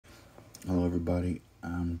Hello everybody,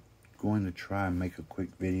 I'm going to try and make a quick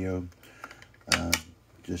video.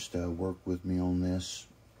 Just work with me on this.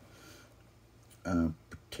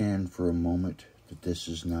 Pretend for a moment that this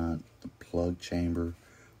is not the plug chamber,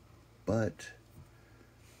 but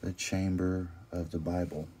the chamber of the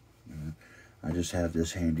Bible. I just have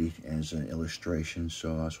this handy as an illustration,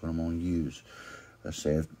 so that's what I'm going to use. Let's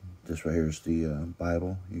say if this right here is the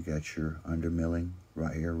Bible. You got your undermilling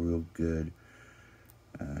right here, real good.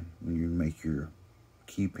 When you make your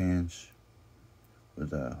key pins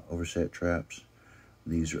with overset traps,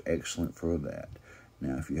 these are excellent for that.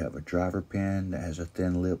 Now, if you have a driver pin that has a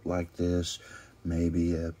thin lip like this,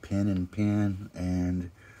 maybe a pin and pin,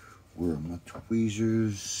 and where are my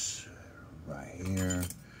tweezers? Right here.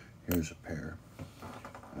 Here's a pair.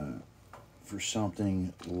 For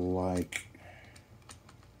something like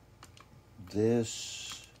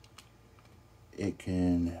this, it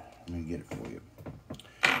can, let me get it for you.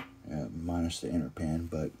 Minus the inner pin,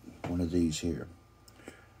 but one of these here.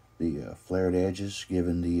 The flared edges,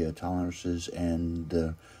 given the tolerances and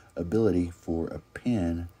the ability for a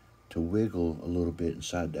pin to wiggle a little bit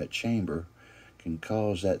inside that chamber, can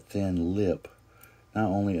cause that thin lip, not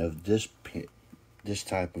only of this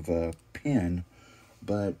type of a pin,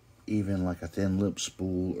 but even like a thin lip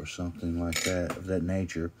spool or something like that, of that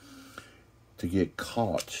nature, to get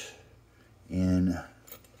caught in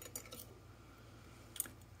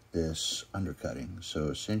this undercutting. So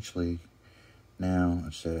essentially now,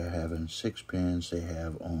 instead of having 6 pins, they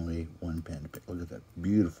have only 1 pin to pick. Look at that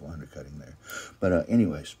beautiful undercutting there. But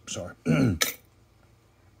anyways, sorry.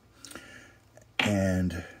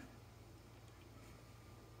 And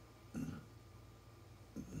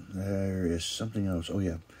there is something else. Oh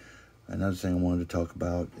yeah, another thing I wanted to talk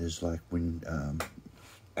about is like when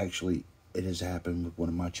actually it has happened with one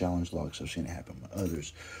of my challenge locks. I've seen it happen with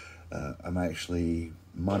others. I'm actually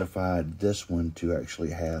modified this one to actually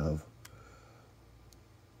have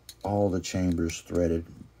all the chambers threaded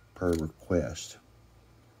per request,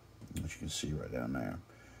 as you can see right down there.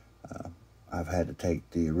 I've had to take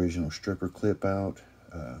the original stripper clip out.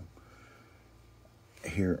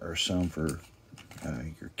 Here are some for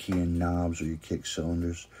your key and knobs or your kick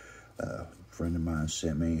cylinders. A friend of mine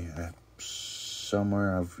sent me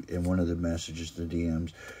somewhere in one of the messages, the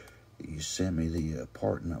DMs, he sent me the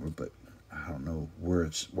part number, but I don't know where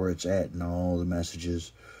it's at in all the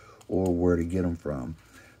messages or where to get them from.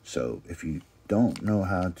 So if you don't know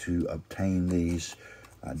how to obtain these,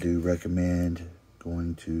 I do recommend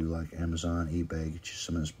going to like Amazon, eBay, get you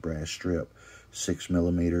some of this brass strip,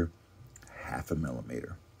 6mm, 1/2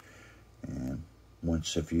 millimeter. And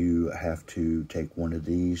once, if you have to take one of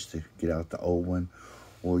these to get out the old one,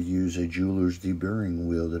 or use a jeweler's deburring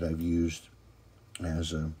wheel that I've used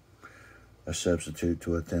as a substitute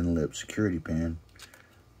to a thin lip security pin,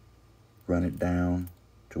 run it down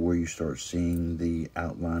to where you start seeing the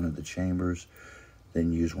outline of the chambers,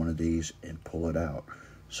 then use one of these and pull it out.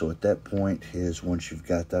 So at that point is, once you've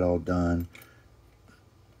got that all done,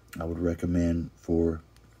 I would recommend for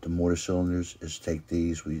the mortar cylinders is take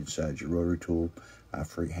these with inside your rotary tool. I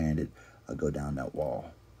freehand it. I go down that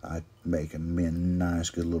wall. I make a nice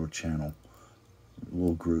good little channel,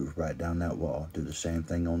 little groove right down that wall. Do the same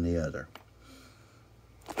thing on the other.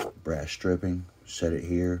 Brass stripping, set it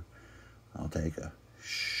here. I'll take a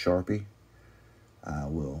Sharpie. I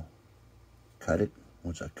will cut it.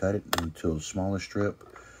 Once I cut it into the smaller strip,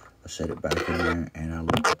 I set it back in there, and I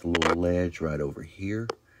look at the little ledge right over here,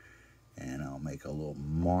 and I'll make a little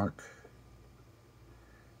mark.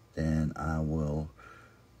 Then I will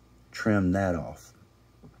trim that off.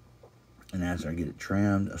 And as I get it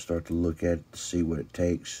trimmed, I start to look at it to see what it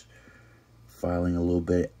takes, filing a little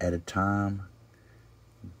bit at a time,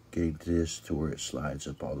 getting this to where it slides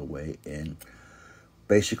up all the way and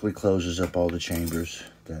basically closes up all the chambers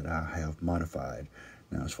that I have modified.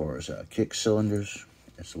 Now, as far as kick cylinders,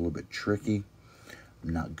 it's a little bit tricky.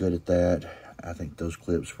 I'm not good at that. I think those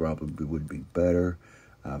clips probably would be better.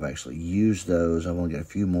 I've actually used those. I've only got a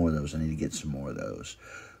few more of those. I need to get some more of those.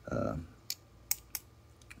 I'm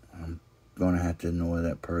going to have to annoy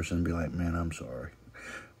that person and be like, man, I'm sorry.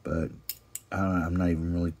 But I'm not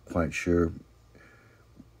even really quite sure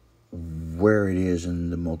where it is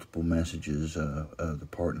in the multiple messages of the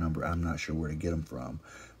part number. I'm not sure where to get them from,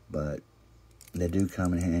 but they do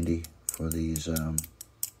come in handy for these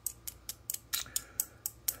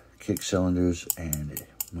kick cylinders. And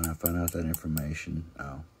when I find out that information,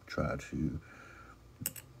 I'll try to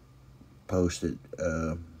post it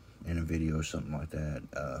in a video or something like that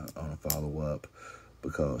on a follow-up,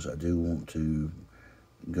 because I do want to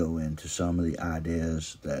go into some of the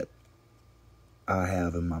ideas that I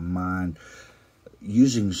have in my mind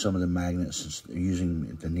using some of the magnets, using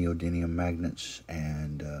the neodymium magnets,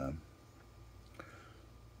 and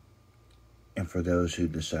for those who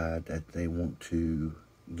decide that they want to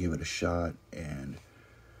give it a shot and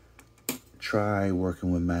try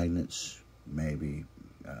working with magnets, maybe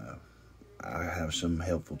I have some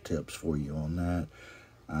helpful tips for you on that.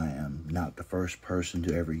 I am not the first person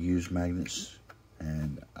to ever use magnets,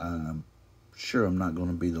 and I'm sure I'm not going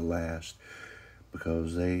to be the last,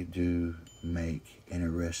 because they do make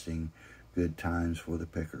interesting, good times for the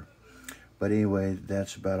picker. But anyway,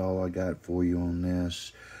 that's about all I got for you on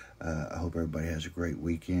this. I hope everybody has a great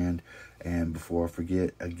weekend. And before I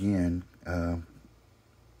forget, again,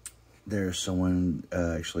 there's someone,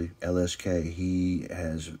 actually, LSK, he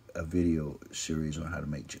has a video series on how to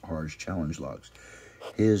make hard challenge locks.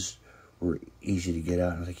 His were easy to get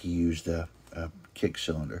out. I think he used a kick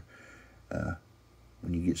cylinder.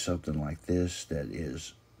 When you get something like this that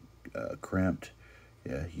is crimped,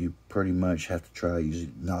 yeah, you pretty much have to try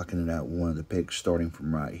knocking it out with one of the picks, starting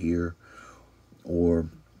from right here, or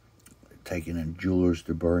taking a jeweler's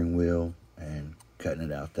deburring wheel and cutting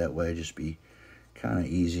it out that way. Just be kind of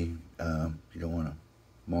easy. You don't want to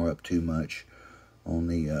mar up too much on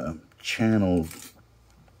the channel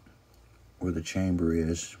where the chamber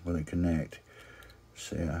is, where they connect.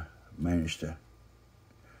 So I managed to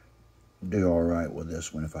do all right with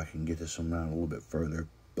this one, if I can get this one out a little bit further.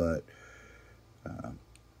 But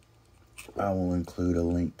I will include a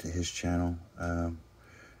link to his channel. And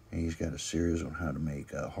he's got a series on how to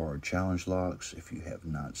make hard challenge locks. If you have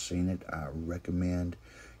not seen it, I recommend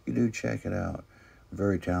you do check it out.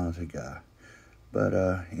 Very talented guy. But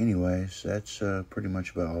anyways, that's pretty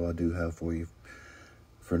much about all I do have for you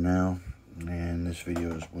for now. And this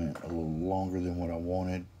video has went a little longer than what I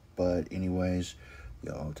wanted. But anyways,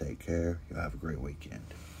 y'all take care. Y'all have a great weekend.